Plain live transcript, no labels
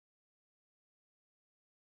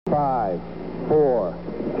5, 4,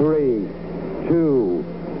 3, 2,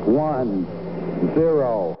 1,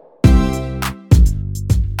 0.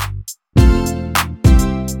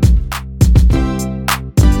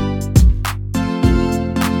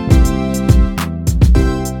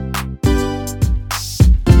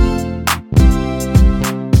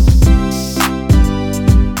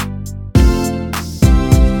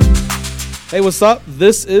 Hey, what's up?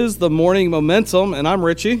 This is the Morning Momentum, and I'm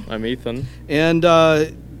Richie. I'm Ethan. And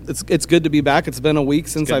it's good to be back. It's been a week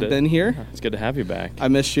since I've been here. It's good to have you back. I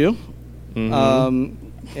missed you. Mm-hmm.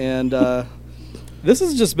 This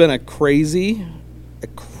has just been a crazy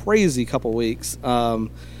couple weeks.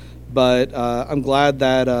 But I'm glad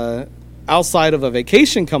that outside of a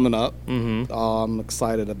vacation coming up, I'm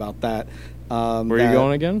excited about that. Where are you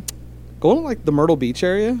going again? Going to like the Myrtle Beach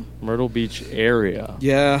area. Myrtle Beach area.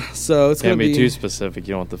 Yeah, so it's going to be... Can't be too specific.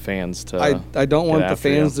 You don't want the fans to... I don't want the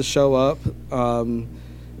fans to show up.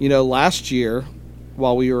 Last year,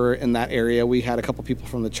 while we were in that area, we had a couple people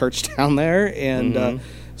from the church down there, and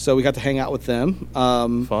so we got to hang out with them.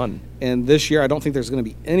 Fun. And this year, I don't think there's going to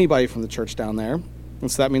be anybody from the church down there,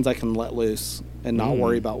 and so that means I can let loose and not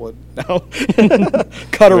worry about what... No.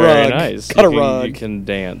 Cut a Very rug. Nice. Cut a rug. You can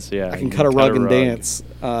dance, yeah. I can cut a rug and dance.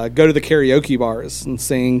 Go to the karaoke bars and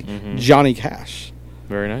sing Johnny Cash.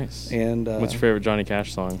 Very nice. And what's your favorite Johnny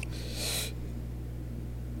Cash song?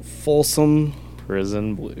 Folsom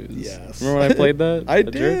Prison Blues. Yes. Remember when I played that? I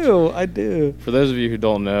do. For those of you who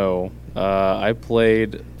don't know, I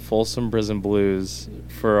played Folsom Prison Blues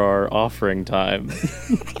for our offering time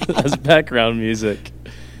as background music,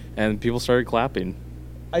 and people started clapping.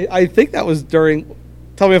 I think that was during...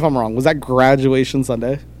 Tell me if I'm wrong. Was that graduation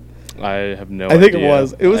Sunday? I have no idea. I think it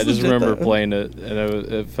was. I just remember playing it, and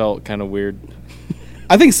it felt kind of weird.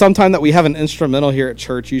 I think sometime that we have an instrumental here at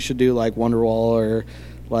church, you should do like Wonderwall or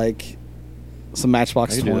like some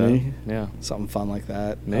Matchbox 20. Yeah. Something fun like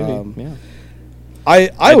that. Maybe, yeah. I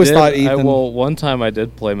always thought Ethan... one time I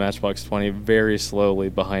did play Matchbox 20 very slowly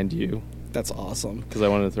behind you. That's awesome. Because I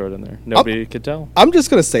wanted to throw it in there. Nobody could tell. I'm just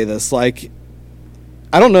going to say this. Like,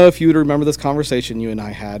 I don't know if you would remember this conversation you and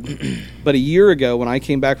I had, but a year ago when I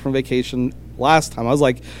came back from vacation last time, I was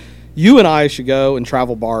like, you and I should go and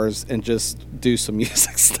travel bars and just do some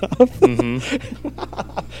music stuff.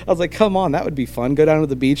 I was like, come on, that would be fun. Go down to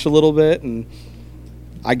the beach a little bit, and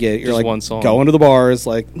I get it. You're just like, one song. Going to the bars.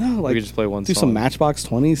 Like, no, like, we could just play one do song. some Matchbox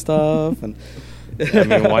 20 stuff. And I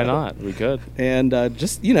mean, why not? We could. And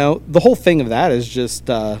just, the whole thing of that is just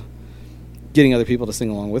getting other people to sing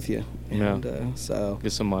along with you. And so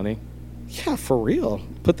get some money. Yeah, for real.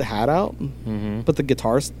 Put the hat out. Put the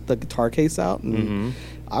guitar case out. And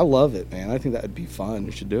I love it, man. I think that would be fun.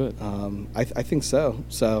 We should do it. I think so.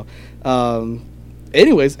 So,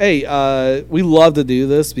 anyways, hey, we love to do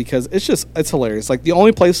this because it's hilarious. Like, the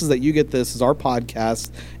only places that you get this is our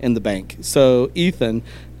podcast and the bank. So, Ethan,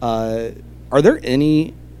 are there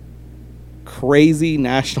any crazy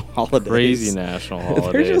national holidays? Crazy national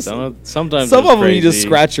holidays. Sometimes some of them crazy. you just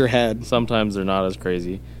scratch your head. Sometimes they're not as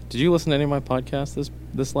crazy. Did you listen to any of my podcasts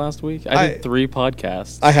this last week? I did 3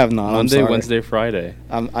 podcasts. I have not. Monday, Wednesday, Friday.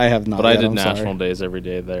 I have not. But I did national days every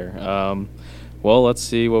day there. Well, let's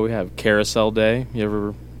see what we have. Carousel Day. You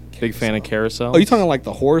ever big fan of carousel? Oh, you talking like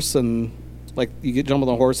the horse and like you jump on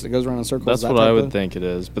the horse and it goes around in circles? That's what I would think it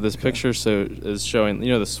is. But this picture is showing,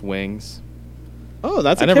 the swings. Oh,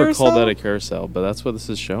 that's a carousel? I never called that a carousel, but that's what this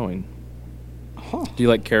is showing. Huh. Do you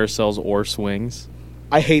like carousels or swings?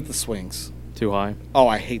 I hate the swings. Too high? Oh,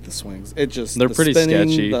 I hate the swings. They're pretty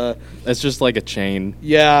sketchy. It's just like a chain.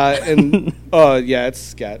 Yeah, and it's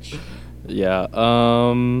sketch. Yeah.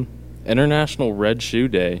 International Red Shoe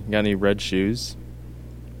Day. Got any red shoes?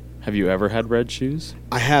 Have you ever had red shoes?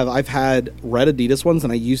 I have. I've had red Adidas ones,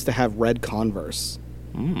 and I used to have red Converse.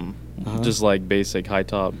 Just like basic high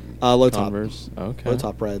top low Converse? Top. Okay. Low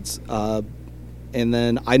top reds. And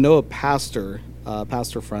then I know a pastor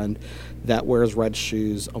friend that wears red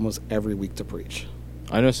shoes almost every week to preach.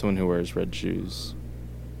 I know someone who wears red shoes.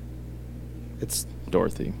 It's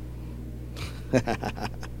Dorothy.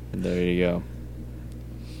 There you go.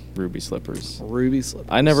 Ruby slippers.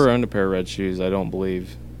 I never owned a pair of red shoes, I don't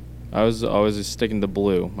believe. I was always just sticking to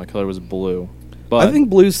blue. My color was blue. But I think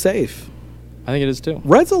blue's safe. I think it is too.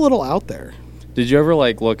 Red's a little out there. Did you ever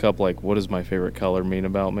look up what does my favorite color mean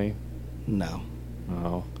about me? No.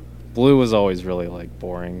 Oh. Blue was always really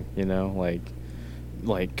boring, and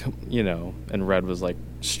red was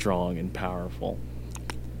strong and powerful.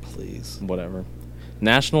 Please. Whatever.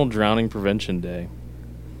 National Drowning Prevention Day.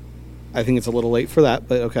 I think it's a little late for that,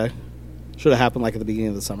 but okay. Should have happened at the beginning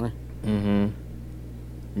of the summer. You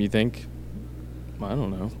think? I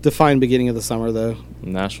don't know. Define beginning of the summer, though.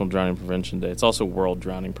 National Drowning Prevention Day. It's also World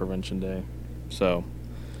Drowning Prevention Day. So,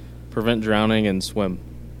 prevent drowning and swim.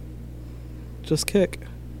 Just kick.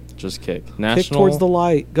 Just kick. Kick towards the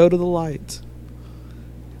light. Go to the light.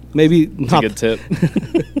 Maybe That's not a good tip.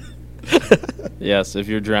 Yes, if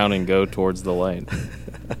you're drowning, go towards the light.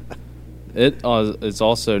 It's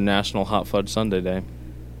also National Hot Fudge Sundae Day.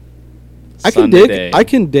 I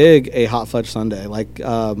can dig a hot fudge sundae. Like,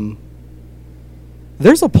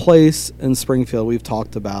 there's a place in Springfield we've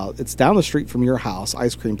talked about. It's down the street from your house,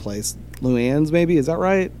 ice cream place. Luann's, maybe? Is that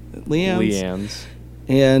right? Leanne's.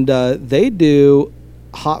 And they do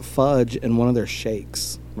hot fudge in one of their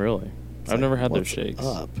shakes. Really? I've never had their shakes.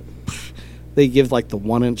 They give like the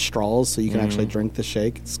 1-inch straws so you can actually drink the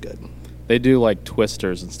shake. It's good. They do like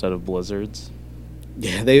twisters instead of blizzards.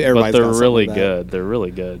 Yeah, but they're really good. They're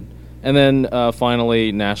really good. And then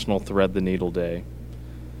finally, National Thread the Needle Day.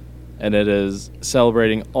 And it is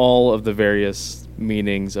celebrating all of the various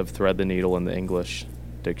meanings of thread the needle in the English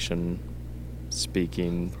diction,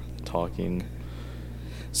 speaking, talking.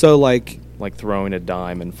 So like throwing a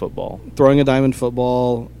dime in football. Striking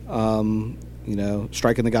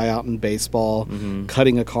the guy out in baseball,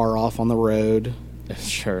 cutting a car off on the road.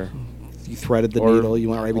 Sure. You threaded the needle. You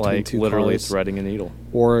went right between two literally cars. threading a needle.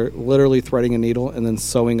 Or literally threading a needle and then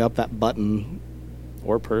sewing up that button.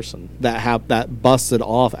 Or person. That busted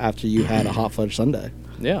off after you had a hot fudge sundae.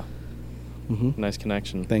 Yeah. Mm-hmm. Nice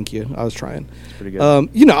connection. Thank you. I was trying. It's pretty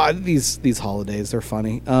good. These holidays, they're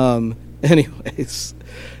funny. Anyways,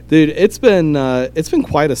 dude, it's been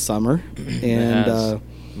quite a summer. And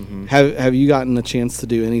have you gotten a chance to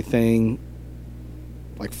do anything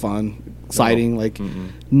like fun, exciting,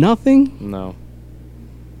 nothing? No.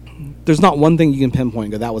 There's not one thing you can pinpoint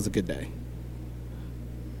and go, that was a good day.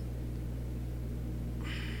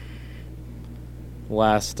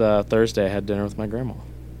 Last Thursday, I had dinner with my grandma.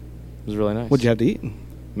 It was really nice. What'd you have to eat?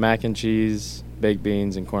 Mac and cheese, baked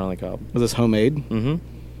beans, and corn on the cob. Was this homemade? Mm-hmm.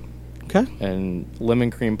 Okay. And lemon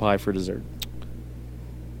cream pie for dessert.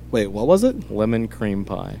 Wait, what was it? Lemon cream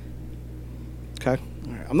pie. Okay.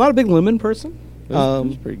 All right. I'm not a big lemon person. It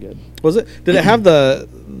was pretty good. Was it? Did it have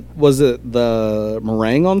was it the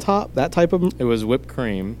meringue on top? That type of? It was whipped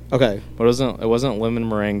cream. Okay. But it wasn't lemon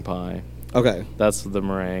meringue pie. Okay. That's the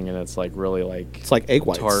meringue, and it's like really like... It's like egg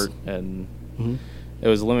whites. Tart, and it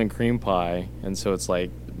was lemon cream pie, and so it's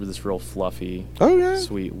like this real fluffy,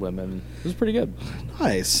 sweet lemon. It was pretty good.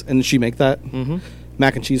 Nice. And did she make that? Mm-hmm.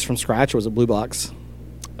 Mac and cheese from scratch, or was it Blue Box?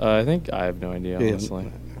 I think I have no idea, honestly.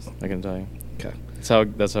 I can tell you. Okay.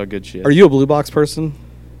 That's how good she is. Are you a Blue Box person?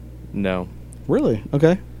 No. Really?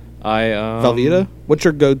 Okay. Velveeta? What's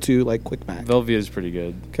your go-to, quick mac? Velveeta is pretty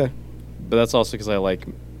good. Okay. But that's also because I like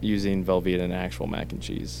using Velveeta in actual mac and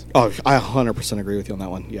cheese. Oh, I 100% agree with you on that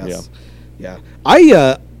one. Yes. Yeah.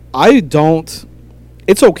 I don't...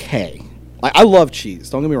 It's okay. I love cheese.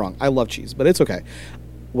 Don't get me wrong. I love cheese, but it's okay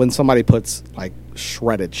when somebody puts,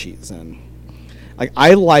 shredded cheese in.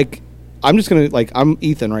 I'm just going to, I'm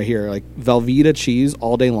Ethan right here, Velveeta cheese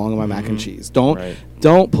all day long on my mac and cheese.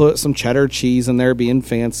 Don't put some cheddar cheese in there being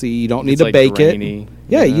fancy. You don't need to bake grainy, it.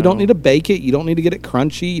 Yeah, you don't need to bake it. You don't need to get it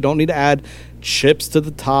crunchy. You don't need to add chips to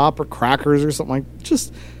the top or crackers or something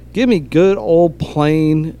just give me good old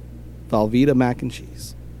plain Velveeta mac and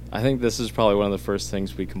cheese. I think this is probably one of the first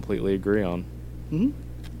things we completely agree on.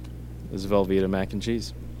 Mm-hmm. Is Velveeta mac and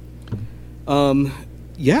cheese.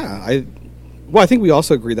 Yeah, I think we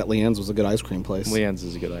also agree that Leanne's was a good ice cream place. Leanne's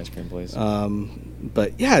is a good ice cream place.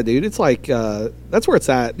 But yeah, dude, it's that's where it's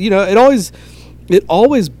at. It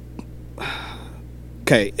always.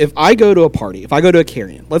 Okay, if I go to a party, if I go to a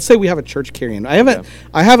carry-in, let's say we have a church carry-in. I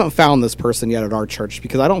haven't found this person yet at our church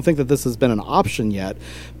because I don't think that this has been an option yet.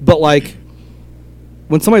 But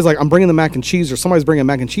when somebody's I'm bringing the mac and cheese, or somebody's bringing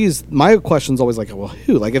mac and cheese, my question's always well,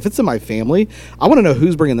 who? If it's in my family, I want to know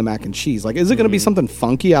who's bringing the mac and cheese. Is it going to be something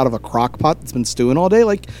funky out of a crock pot that's been stewing all day?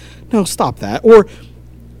 No, stop that. Or,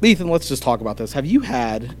 Ethan, let's just talk about this. Have you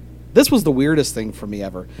had, this was the weirdest thing for me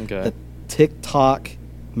ever. Okay. The TikTok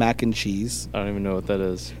mac and cheese. I don't even know what that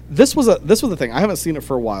is. This was the thing. I haven't seen it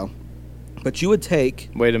for a while. But you would take...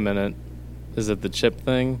 Wait a minute. Is it the chip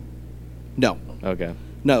thing? No. Okay.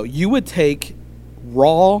 No, you would take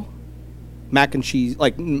raw mac and cheese,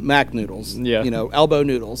 mac noodles. Yeah. Elbow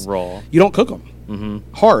noodles. Raw. You don't cook them.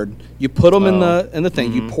 Mm-hmm. Hard. You put them in the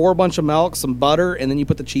thing. You pour a bunch of milk, some butter, and then you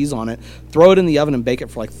put the cheese on it. Throw it in the oven and bake it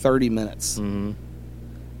for 30 minutes. Mm-hmm.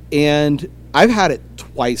 And I've had it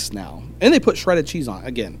twice now. And they put shredded cheese on it.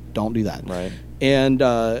 Again, don't do that. Right. And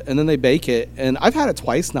then they bake it. And I've had it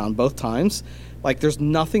twice now, and both times. There's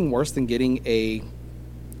nothing worse than getting a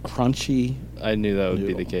crunchy. I knew that would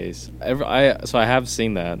be the case. So I have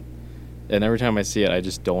seen that, and every time I see it, I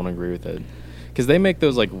just don't agree with it. Because they make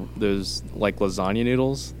those lasagna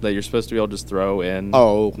noodles that you're supposed to be able to just throw in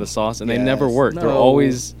the sauce, and they never work. No. They're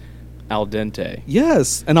always al dente.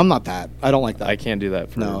 Yes, and I'm not that. I don't like that. I can't do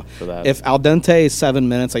that for that. If al dente is 7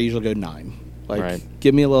 minutes, I usually go 9. Like, right.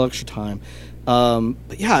 Give me a little extra time.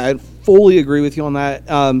 But yeah, I fully agree with you on that.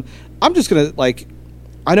 I'm just going to,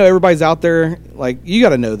 I know everybody's out there, you got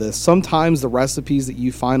to know this. Sometimes the recipes that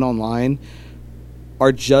you find online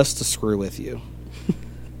are just to screw with you.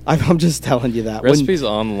 I'm just telling you that. Recipes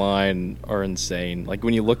online are insane. Like,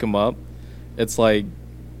 when you look them up, it's like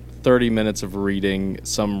 30 minutes of reading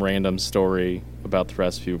some random story about the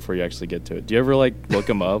recipe before you actually get to it. Do you ever look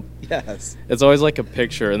them up? Yes. It's always like a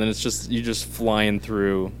picture, and then it's just you just flying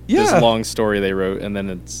through this long story they wrote, and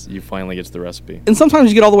then you finally get to the recipe. And sometimes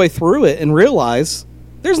you get all the way through it and realize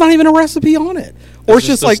there's not even a recipe on it. Or it's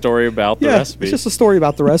just a story about the recipe. It's just a story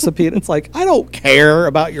about the recipe, and it's I don't care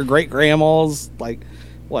about your great grandma's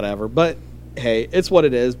whatever. But hey, it's what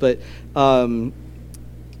it is. But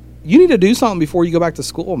you need to do something before you go back to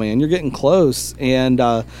school, man. You're getting close, and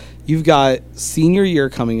you've got senior year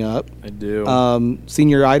coming up. I do.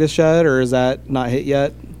 Senioritis yet, or is that not hit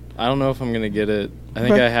yet? I don't know if I'm going to get it. I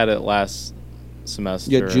think I had it last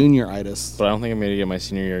semester. Yeah, junioritis. But I don't think I'm going to get my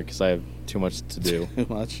senior year because I have too much to do. Too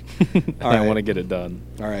much. I want to get it done.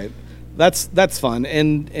 All right. That's fun.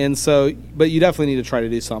 And so, but you definitely need to try to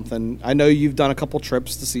do something. I know you've done a couple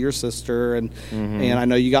trips to see your sister, and I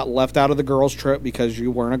know you got left out of the girls' trip because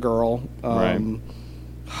you weren't a girl. Right.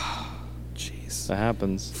 Jeez. That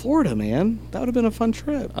happens. Florida, man. That would have been a fun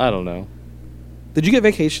trip. I don't know. Did you get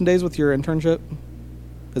vacation days with your internship?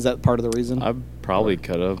 Is that part of the reason? I probably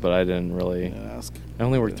could have, but I didn't really. Ask. I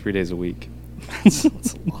only worked 3 days a week. That's a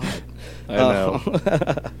lot. I know.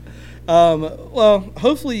 Well,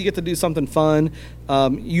 hopefully you get to do something fun.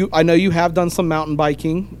 I know you have done some mountain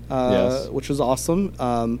biking, yes. which was awesome.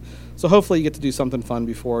 So hopefully you get to do something fun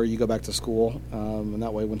before you go back to school, and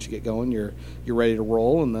that way once you get going, you're ready to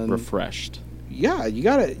roll and then refreshed. Yeah, you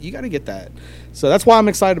gotta get that. So that's why I'm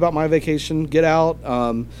excited about my vacation. Get out.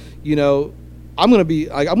 I'm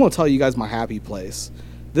gonna tell you guys my happy place.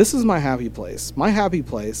 This is my happy place. My happy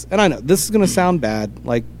place, and I know this is going to sound bad,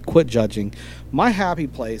 quit judging. My happy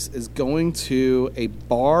place is going to a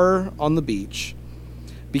bar on the beach,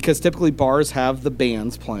 because typically bars have the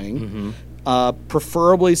bands playing.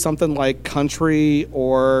 Preferably something like country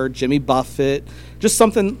or Jimmy Buffett, just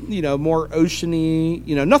something, more oceany,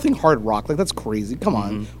 nothing hard rock. That's crazy. Come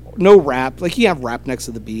on. No rap. You have rap next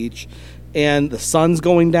to the beach. And the sun's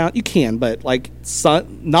going down. You can, but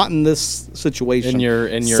sun, not in this situation. In your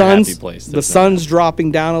happy place. The sun's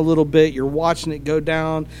dropping down a little bit. You're watching it go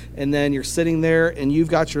down, and then you're sitting there, and you've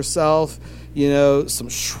got yourself, some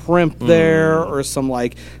shrimp there, or some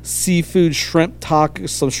seafood shrimp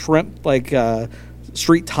some shrimp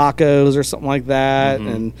street tacos or something like that,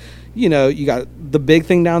 and you got the big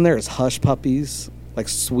thing down there is hush puppies,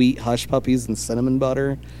 sweet hush puppies and cinnamon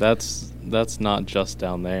butter. That's not just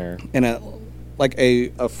down there. And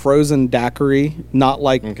a frozen daiquiri, not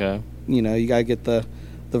okay. You gotta get the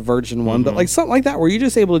virgin one, but something like that where you're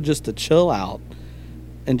just able to chill out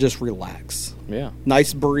and just relax. Yeah.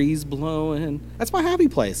 Nice breeze blowing. That's my happy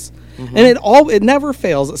place. And it never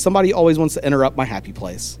fails that somebody always wants to interrupt my happy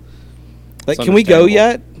place. Can we go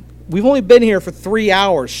yet? We've only been here for 3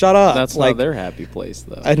 hours. Shut up. That's not their happy place,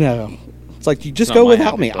 though. I know. It's you just go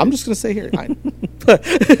without me. I'm just going to stay here.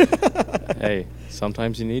 Hey,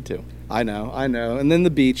 sometimes you need to. I know. And then the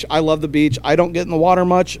beach. I love the beach. I don't get in the water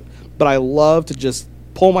much, but I love to just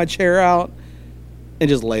pull my chair out and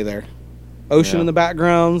just lay there. Ocean in the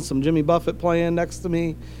background, some Jimmy Buffett playing next to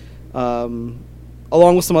me, along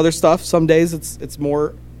with some other stuff. Some days it's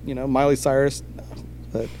more, Miley Cyrus.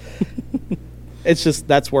 But it's just,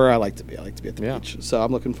 that's where I like to be. I like to be at the beach. So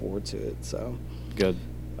I'm looking forward to it. So good.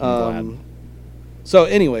 I'm glad. So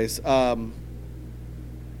anyways, I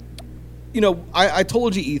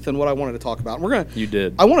told you, Ethan, what I wanted to talk about. You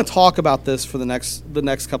did. I want to talk about this for the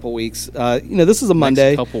next couple weeks. This is a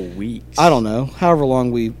Monday. Next couple weeks. I don't know. However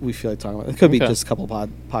long we feel like talking about it. It could be just a couple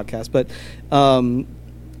podcasts. But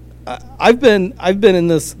I've been in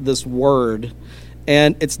this word,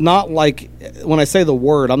 and it's not when I say the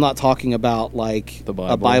word, I'm not talking about the Bible.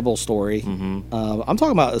 A Bible story. I'm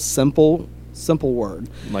talking about a simple word,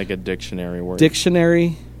 like a dictionary word.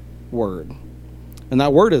 Dictionary word, and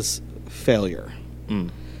that word is failure.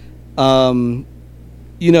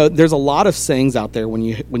 There's a lot of sayings out there when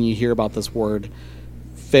you hear about this word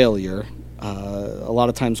failure. A lot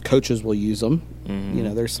of times coaches will use them.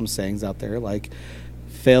 There's some sayings out there like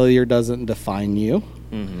failure doesn't define you.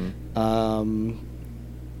 Mm-hmm.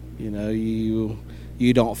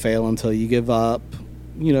 You don't fail until you give up.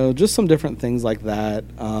 Just some different things like that.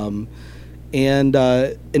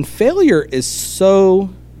 And failure is so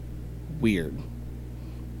weird.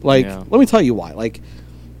 Like, let me tell you why. Like,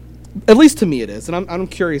 at least to me it is. And I'm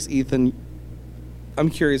curious, Ethan.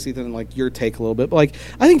 Like your take a little bit. But like,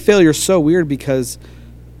 I think failure is so weird because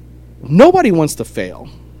nobody wants to fail.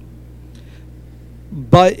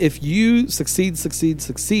 But if you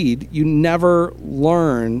succeed, you never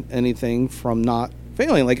learn anything from not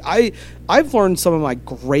failing. Like I've learned some of my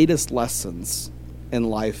greatest lessons in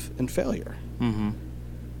life in failure. Mm-hmm.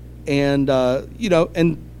 And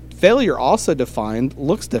and failure also defined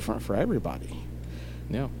looks different for everybody.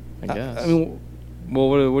 Yeah, I guess. Well,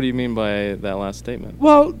 what do you mean by that last statement?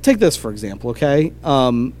 Well, take this for example, okay?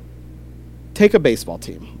 Take a baseball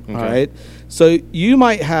team, okay. All right? So you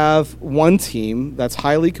might have one team that's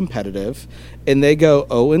highly competitive, and they go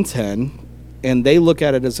 0-10, and they look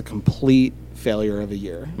at it as a complete failure of a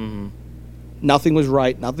year. Mm-hmm. Nothing was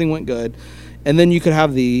right. Nothing went good. And then you could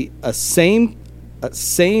have a same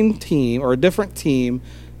team or a different team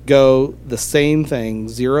go the same thing,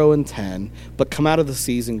 0-10, but come out of the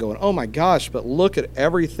season going, oh my gosh, but look at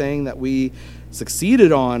everything that we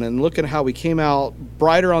succeeded on, and look at how we came out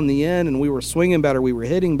brighter on the end, and we were swinging better, we were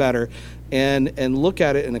hitting better, and look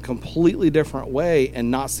at it in a completely different way and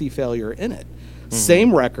not see failure in it. Mm-hmm.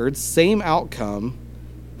 Same record, same outcome,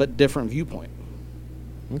 but different viewpoint.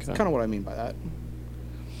 Okay. That's kind of what I mean by that.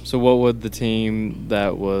 So what would the team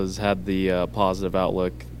that had the positive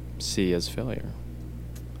outlook see as failure?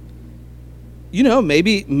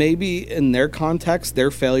 Maybe in their context, their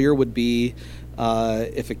failure would be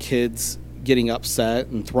if a kid's getting upset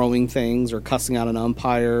and throwing things or cussing out an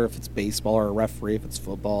umpire, if it's baseball, or a referee, if it's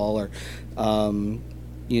football, or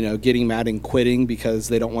getting mad and quitting because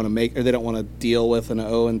they don't want to deal with an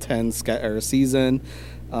 0-10 season.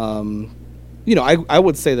 I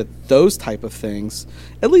would say that those type of things,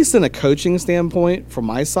 at least in a coaching standpoint from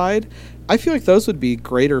my side, I feel like those would be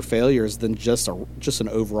greater failures than just an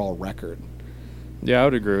overall record. Yeah, I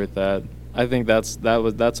would agree with that. I think that's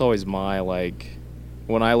always my, like,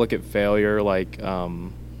 when I look at failure, like,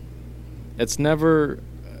 it's never,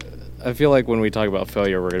 I feel like when we talk about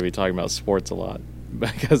failure, we're going to be talking about sports a lot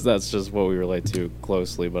because that's just what we relate to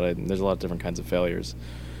closely, but there's a lot of different kinds of failures.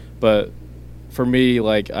 But for me,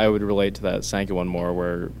 like, I would relate to that Sankey one more,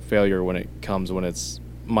 where failure when it's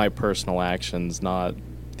my personal actions, not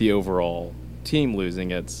the overall team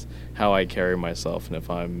losing, it's how I carry myself and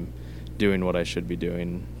if I'm doing what I should be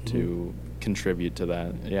doing to contribite to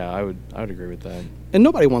that. Yeah, I would agree with that. And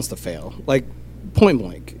nobody wants to fail, like point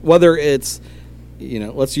blank. Whether it's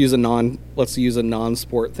let's use a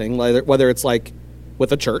non-sport thing, whether it's like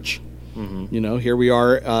with a church. Mm-hmm. Here we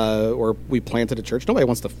are, or we planted a church. Nobody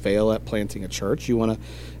wants to fail at planting a church. You want to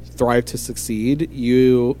thrive to succeed.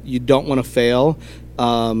 You don't want to fail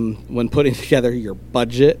when putting together your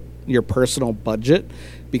budget, your personal budget,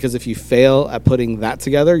 because if you fail at putting that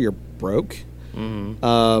together, you're broke.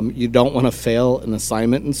 Mm-hmm. You don't want to fail an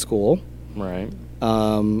assignment in school, right?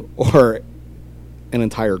 Or an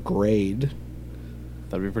entire grade.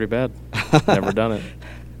 That'd be pretty bad. Never done it.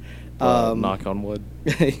 Knock on wood.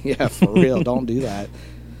 Yeah, for real. Don't do that.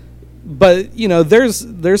 But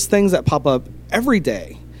there's things that pop up every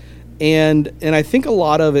day, and I think a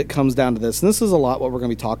lot of it comes down to this. And this is a lot what we're going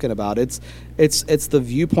to be talking about. It's the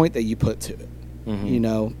viewpoint that you put to it.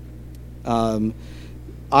 Mm-hmm.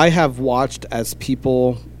 I have watched as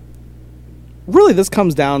people. Really, this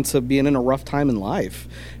comes down to being in a rough time in life.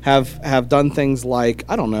 Have done things like,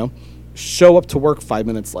 I don't know, show up to work 5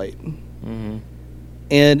 minutes late. Mm-hmm.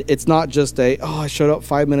 And it's not just I showed up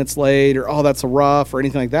 5 minutes late, or, oh, that's a rough, or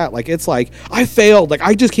anything like that. Like, it's like, I failed. Like,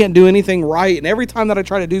 I just can't do anything right. And every time that I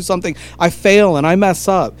try to do something, I fail and I mess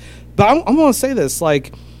up. But I'm going to say this,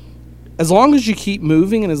 like, as long as you keep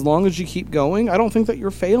moving and as long as you keep going, I don't think that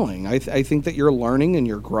you're failing. I think that you're learning and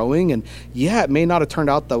you're growing. And, yeah, it may not have turned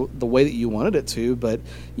out the way that you wanted it to. But,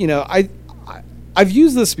 I've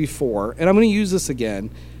used this before, and I'm going to use this again.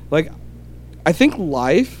 Like, I think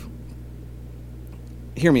life...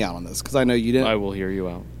 Hear me out on this, because I know you didn't. I will hear you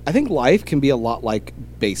out. I think life can be a lot like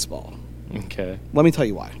baseball. Okay. Let me tell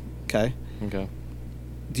you why. Okay. Okay.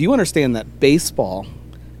 Do you understand that baseball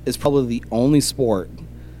is probably the only sport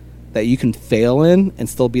that you can fail in and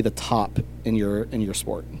still be the top in your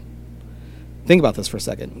sport? Think about this for a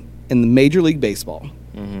second. In the Major League Baseball,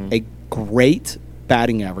 mm-hmm. a great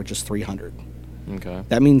batting average is 300. Okay.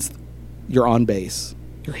 That means you're on base.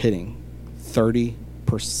 You're hitting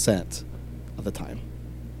 30% of the time.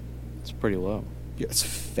 It's pretty low. It's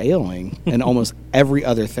failing in almost every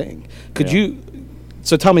other thing. Could you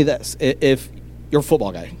So tell me this: if you're a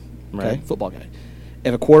football guy, okay, Right. football guy,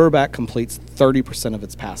 if a quarterback completes 30% of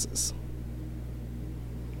its passes,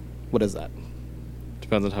 what is that?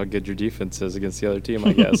 Depends on how good your defense is against the other team,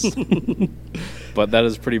 I guess. But that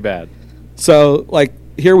is pretty bad. So, like,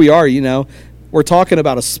 here we are, we're talking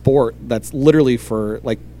about a sport that's literally for,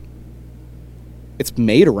 like, it's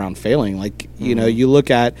made around failing. Like, you look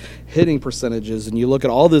at hitting percentages and you look at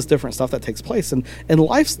all this different stuff that takes place. And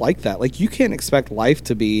life's like that. Like, you can't expect life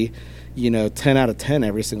to be, 10 out of 10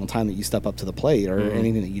 every single time that you step up to the plate or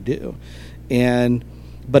anything that you do.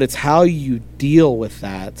 But it's how you deal with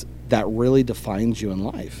that really defines you in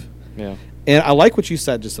life. Yeah. And I like what you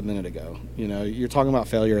said just a minute ago. You're talking about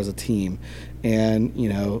failure as a team and,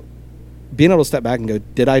 being able to step back and go,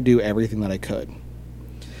 did I do everything that I could?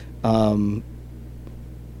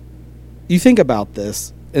 You think about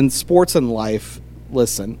this in sports and life,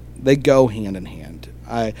 listen, they go hand in hand.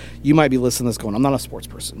 You might be listening to this going, I'm not a sports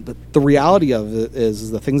person, but the reality of it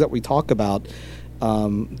is the things that we talk about,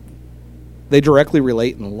 they directly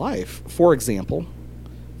relate in life. For example,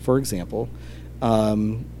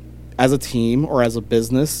 as a team or as a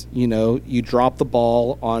business, you drop the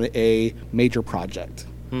ball on a major project.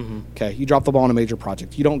 Mm-hmm. Okay, you drop the ball on a major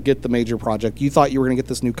project. You don't get the major project. You thought you were going to get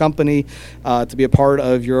this new company to be a part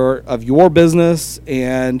of your business,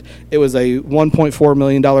 and it was a $1.4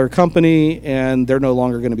 million company, and they're no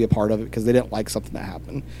longer going to be a part of it because they didn't like something that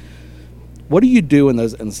happened. What do you do in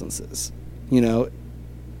those instances? Do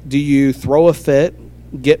you throw a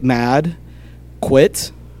fit, get mad,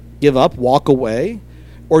 quit, give up, walk away?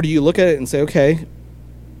 Or do you look at it and say, okay,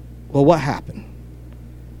 well, what happened?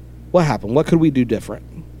 What happened? What could we do different?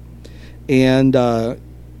 And then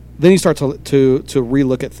you start to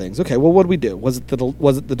relook at things. Okay, well, what did we do? Was it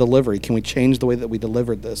the delivery? Can we change the way that we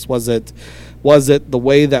delivered this? Was it the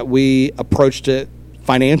way that we approached it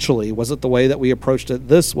financially? Was it the way that we approached it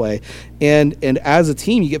this way? And as a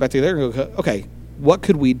team, you get back together and go, okay, what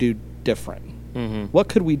could we do different? Mm-hmm. What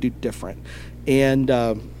could we do different? And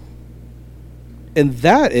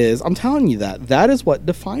that is, I'm telling you that is what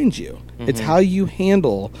defines you. Mm-hmm. It's how you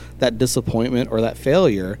handle that disappointment or that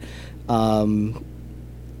failure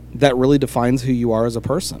that really defines who you are as a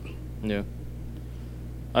person. Yeah.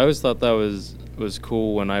 I always thought that was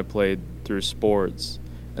cool when I played through sports.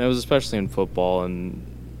 And it was especially in football. And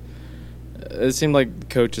it seemed like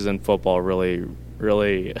coaches in football really,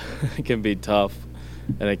 really can be tough.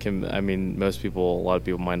 And a lot of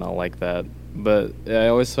people might not like that. But I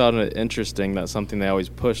always found it interesting that something they always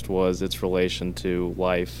pushed was its relation to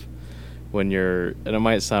life. And it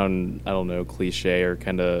might sound, I don't know, cliche or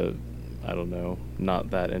kind of, I don't know,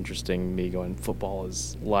 not that interesting, me going, football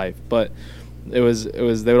is life. But they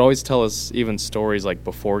would always tell us even stories like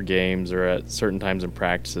before games or at certain times in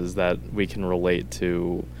practices that we can relate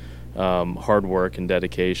to hard work and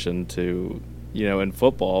dedication to, in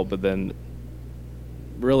football, but then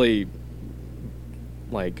really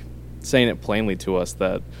like saying it plainly to us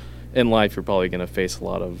that in life you're probably going to face a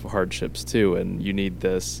lot of hardships too, and you need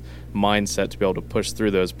this mindset to be able to push through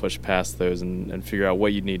those, push past those, and figure out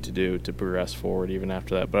what you need to do to progress forward even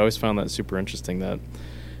after that. But I always found that super interesting, and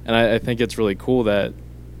I think it's really cool that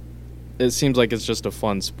it seems like it's just a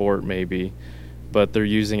fun sport maybe, but they're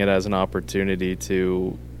using it as an opportunity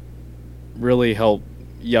to really help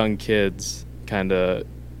young kids kind of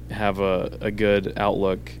have a good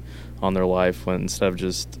outlook on their life instead of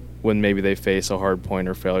just when maybe they face a hard point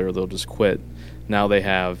or failure, they'll just quit. Now they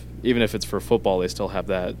have, even if it's for football, they still have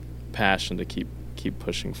that passion to keep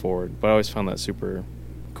pushing forward. But I always found that super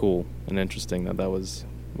cool and interesting that was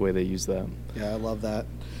the way they use that. Yeah, I love that.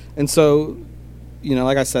 And so,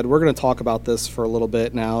 like I said, we're going to talk about this for a little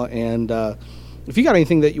bit now. And if you got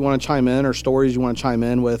anything that you want to chime in or stories you want to chime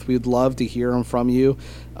in with, we'd love to hear them from you.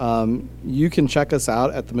 You can check us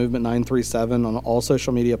out at the Movement 937 on all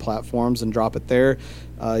social media platforms and drop it there.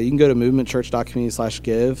 You can go to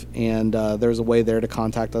movementchurch.community/give, and there's a way there to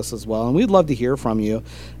contact us as well. And we'd love to hear from you.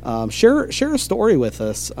 Share a story with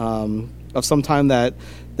us of some time that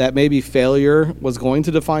maybe failure was going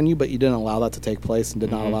to define you, but you didn't allow that to take place and did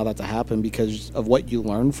not allow that to happen because of what you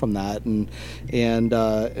learned from that.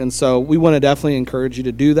 And so we want to definitely encourage you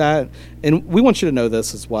to do that. And we want you to know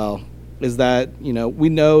this as well, is that, we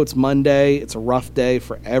know it's Monday. It's a rough day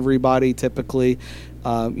for everybody typically.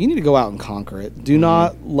 You need to go out and conquer it. Do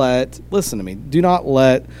not listen to me, do not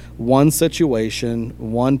let one situation,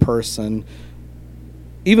 one person,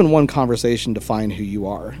 even one conversation define who you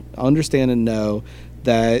are. Understand and know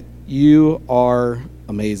that you are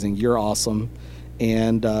amazing. You're awesome.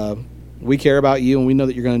 And we care about you, and we know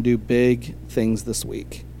that you're going to do big things this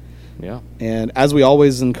week. Yeah. And as we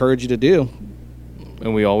always encourage you to do,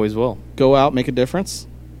 And we always will. Go out, make a difference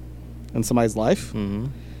in somebody's life. Mm-hmm.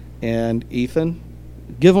 And Ethan,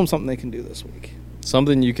 give them something they can do this week.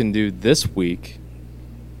 Something you can do this week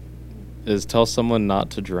is tell someone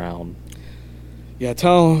not to drown. Yeah,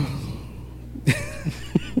 tell them.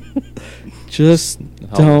 Just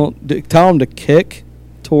tell them to kick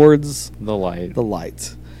towards the light.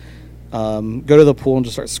 Go to the pool and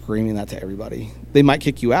just start screaming that to everybody. They might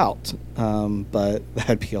kick you out, but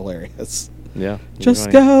that'd be hilarious. Yeah.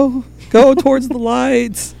 Just go towards the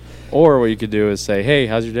lights. Or what you could do is say, hey,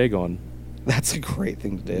 how's your day going? That's a great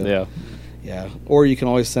thing to do. Yeah. Yeah. Or you can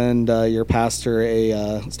always send your pastor a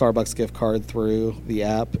Starbucks gift card through the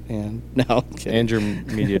app. And your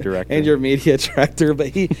media director. And your media director. But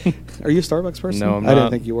are you a Starbucks person? No, I'm not. I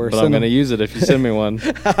didn't think you were. But I'm going to use it if you send me one.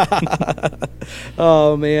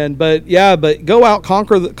 Oh, man. But go out,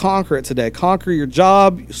 conquer it today. Conquer your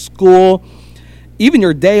job, your school, even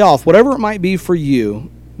your day off, whatever it might be for you.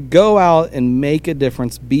 Go out and make a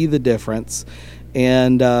difference. Be the difference.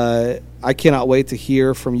 And I cannot wait to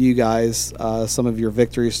hear from you guys some of your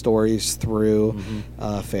victory stories through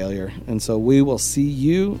failure. And so we will see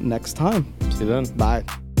you next time. See you then. Bye.